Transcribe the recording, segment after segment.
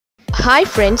Hi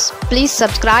friends, please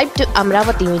subscribe to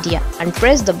Amaravathi Media and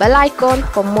press the bell icon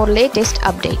for more latest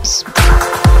updates.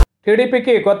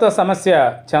 టీడీపీకి కొత్త సమస్య.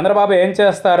 చంద్రబాబు ఏం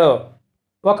చేస్తారు?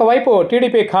 ఒకవైపు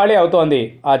టీడీపీ ఖాళీ అవుతోంది.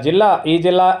 ఆ జిల్లా ఈ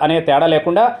జిల్లా అనే తేడా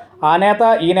లేకుండా, ఆ నేత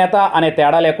ఈ నేత అనే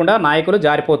తేడా లేకుండా నాయకులు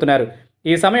జారిపోతున్నారు.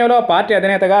 ఈ సమయంలో పార్టీ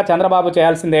అధినేతగా చంద్రబాబు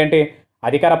చేయాల్సిందేంటి?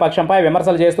 అధికార పక్షంపై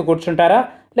విమర్శలు చేస్తూ కూర్చుంటారా,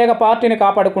 లేక పార్టీని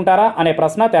కాపాడుకుంటారా అనే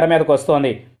ప్రశ్న తెర మీదకు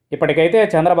వస్తోంది. ఇప్పటికైతే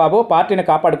చంద్రబాబు పార్టీని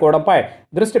కాపాడుకోవడంపై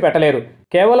దృష్టి పెట్టలేదు.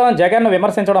 కేవలం జగన్ను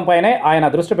విమర్శించడంపైనే ఆయన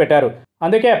దృష్టి పెట్టారు.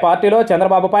 అందుకే పార్టీలో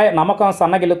చంద్రబాబుపై నమ్మకం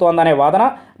సన్నగిల్లుతోందనే వాదన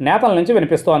నేతల నుంచి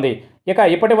వినిపిస్తోంది.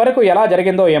 ఇప్పటి వరకు ఎలా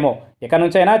జరిగిందో ఏమో, ఇక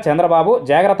నుంచైనా చంద్రబాబు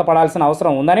జాగ్రత్త పడాల్సిన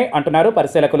అవసరం ఉందని అంటున్నారు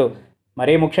పరిశీలకులు.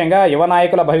 మరీ ముఖ్యంగా యువ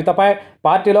నాయకుల భవితపై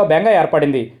పార్టీలో బెంగ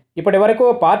ఏర్పడింది. ఇప్పటి వరకు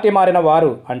పార్టీ మారిన వారు,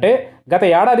 అంటే గత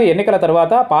ఏడాది ఎన్నికల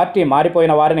తరువాత పార్టీ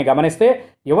మారిపోయిన వారిని గమనిస్తే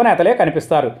యువనేతలే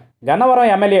కనిపిస్తారు. గన్నవరం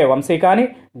ఎమ్మెల్యే వంశీ కానీ,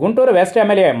 గుంటూరు వెస్ట్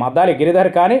ఎమ్మెల్యే మద్దాలి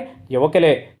గిరిధర్ కానీ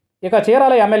యువకులే.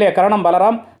 చీరాల ఎమ్మెల్యే కరణం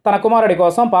బలరాం తన కుమారుడి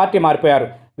కోసం పార్టీ మారిపోయారు.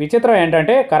 విచిత్రం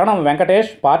ఏంటంటే, కరణం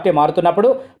వెంకటేష్ పార్టీ మారుతున్నప్పుడు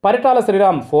పరిటాల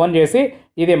శ్రీరామ్ ఫోన్ చేసి,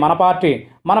 ఇది మన పార్టీ,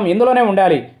 మనం ఇందులోనే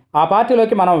ఉండాలి, ఆ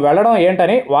పార్టీలోకి మనం వెళ్లడం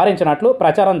ఏంటని వారించినట్లు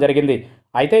ప్రచారం జరిగింది.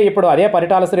 అయితే ఇప్పుడు అదే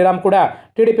పరిటాల శ్రీరామ్ కూడా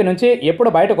టీడీపీ నుంచి ఎప్పుడు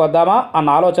బయటకు వద్దామా అన్న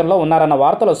ఆలోచనలో ఉన్నారన్న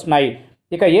వార్తలు వస్తున్నాయి.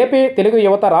 ఏపీ తెలుగు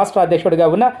యువత రాష్ట్ర అధ్యక్షుడిగా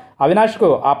ఉన్న అవినాష్కు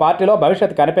ఆ పార్టీలో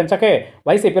భవిష్యత్తు కనిపించకే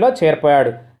వైసీపీలో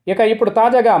చేరిపోయాడు. ఇప్పుడు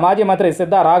తాజాగా మాజీ మంత్రి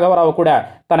సిద్ధా రాఘవరావు కూడా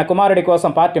తన కుమారుడి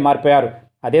కోసం పార్టీ మారిపోయారు.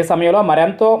 అదే సమయంలో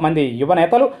మరెంతో మంది యువ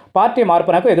నేతలు పార్టీ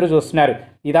మార్పునకు ఎదురు చూస్తున్నారు.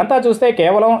 ఇదంతా చూస్తే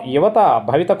కేవలం యువత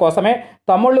భవిత కోసమే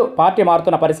తమ్ముళ్ళు పార్టీ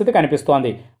మారుతున్న పరిస్థితి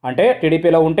కనిపిస్తోంది. అంటే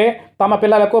టీడీపీలో ఉంటే తమ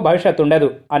పిల్లలకు భవిష్యత్తు ఉండదు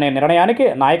అనే నిర్ణయానికి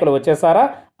నాయకులు వచ్చేసారా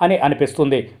అని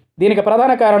అనిపిస్తుంది. దీనికి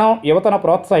ప్రధాన కారణం, యువతను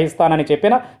ప్రోత్సహిస్తానని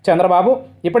చెప్పిన చంద్రబాబు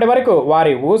ఇప్పటి వరకు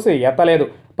వారి ఊసి ఎత్తలేదు.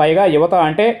 పైగా యువత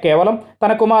అంటే కేవలం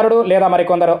తన కుమారుడు లేదా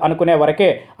మరికొందరు అనుకునే వరకే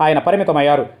ఆయన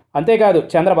పరిమితమయ్యారు. అంతేకాదు,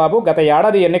 చంద్రబాబు గత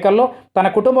ఏడాది ఎన్నికల్లో తన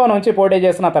కుటుంబం నుంచి పోటీ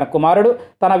చేసిన తన కుమారుడు,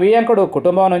 తన వియంకుడు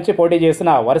కుటుంబం నుంచి పోటీ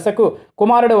చేసిన వరుసకు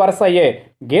కుమారుడు వరుస అయ్యే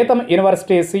గీతం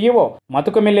యూనివర్సిటీ సీఈఓ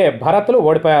మతుకుమిల్లే భరత్లు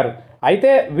ఓడిపోయారు.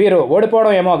 అయితే వీరు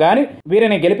ఓడిపోవడం ఏమో కానీ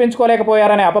వీరిని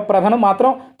గెలిపించుకోలేకపోయారనే అపప్రథను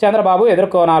మాత్రం చంద్రబాబు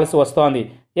ఎదుర్కోనాల్సి వస్తోంది.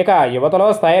 యువతలో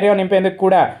స్థైర్యం నింపేందుకు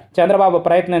కూడా చంద్రబాబు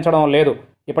ప్రయత్నించడం లేదు.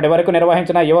 ఇప్పటి వరకు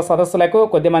నిర్వహించిన యువ సదస్సులకు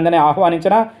కొద్దిమందిని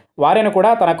ఆహ్వానించిన వారిని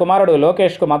కూడా తన కుమారుడు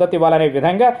లోకేష్కు మద్దతు ఇవ్వాలనే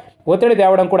విధంగా ఒత్తిడి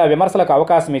తేవడం కూడా విమర్శలకు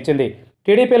అవకాశం ఇచ్చింది.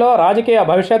 టీడీపీలో రాజకీయ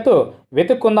భవిష్యత్తు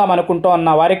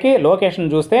వెతుక్కుందామనుకుంటోన్న వారికి లోకేష్ను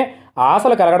చూస్తే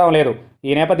ఆశలు కలగడం లేదు.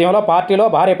 ఈ నేపథ్యంలో పార్టీలో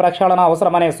భారీ ప్రక్షాళన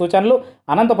అవసరమనే సూచనలు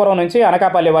అనంతపురం నుంచి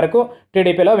అనకాపల్లి వరకు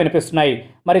టీడీపీలో వినిపిస్తున్నాయి.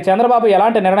 మరి చంద్రబాబు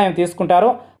ఎలాంటి నిర్ణయం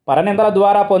తీసుకుంటారో, పరనిందల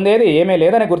ద్వారా పొందేది ఏమీ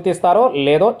లేదని గుర్తిస్తారో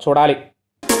లేదో చూడాలి.